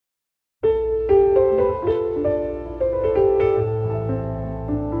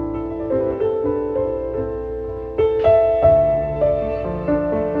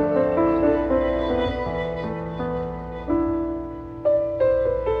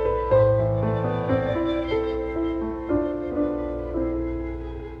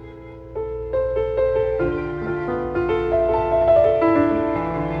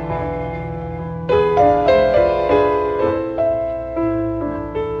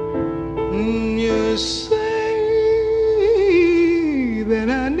You say that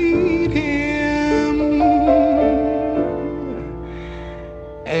I need him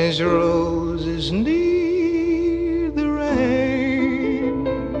as roses need the rain,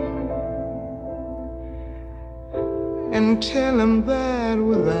 and tell him that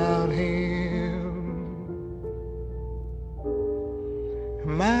without him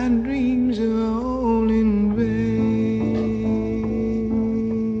my dreams are all in vain.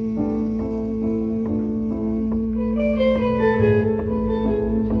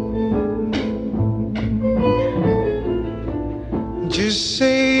 Just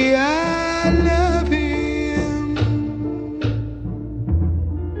say I love him,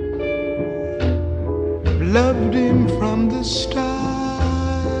 loved him from the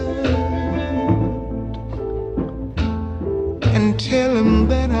start, and tell him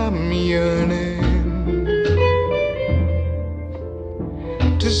that I'm yearning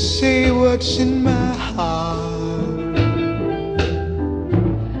to say what's in my heart.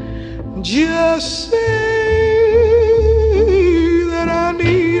 Just say I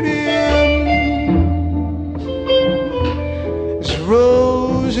need him as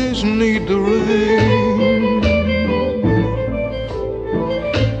roses need the rain.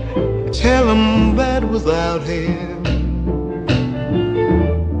 Tell him that without him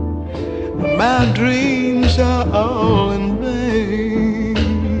my dreams are all in vain.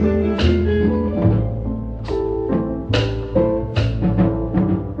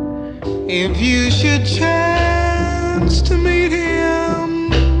 If you should chance to meet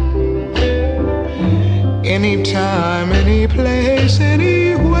him anytime, any place,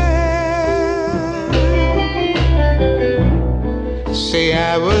 anywhere, say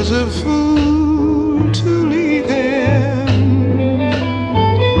I was a fool to leave him.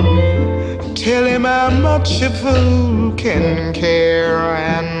 Tell him how much a fool can care,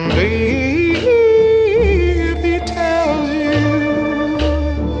 and if he tells you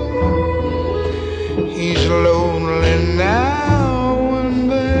he's lonely now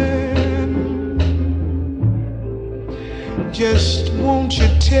and then, just won't you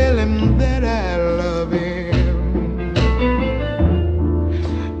tell him that I love him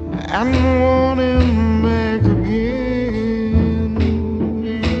and want him back again?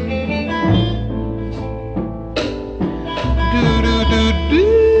 Do do do do.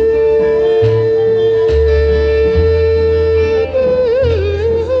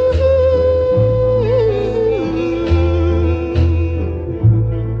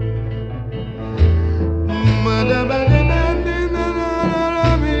 Ba da ba da ba da.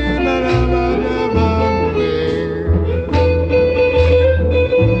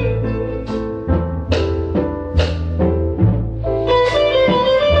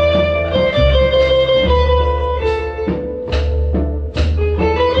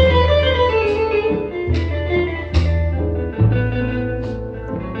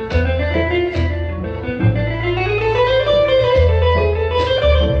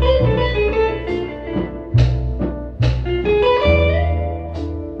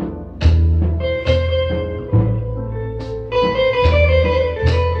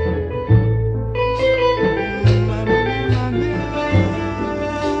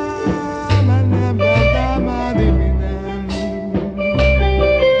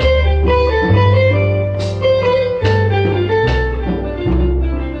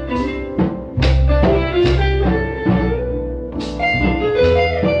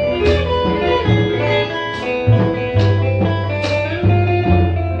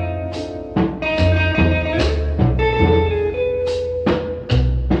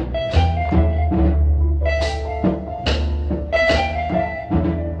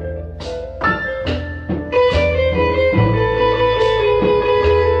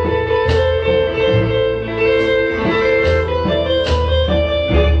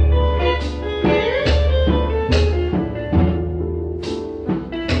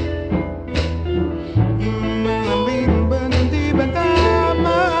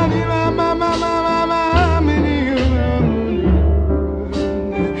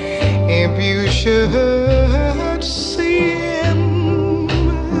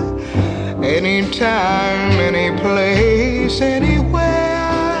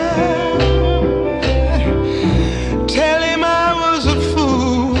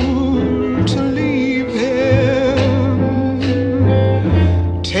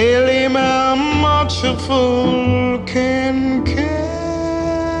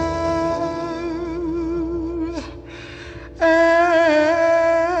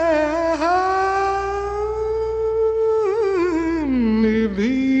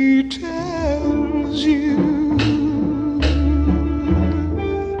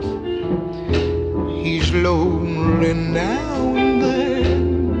 lonely now and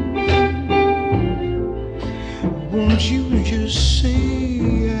then, won't you just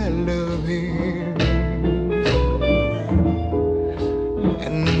say I love him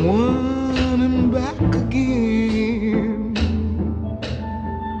and want him back again?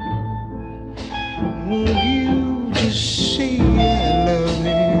 Won't you just say I love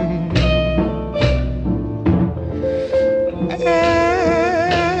him and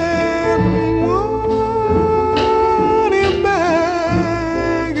want him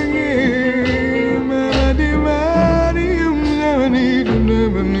back again? I need him, I need him,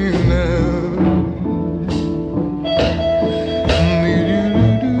 never need him.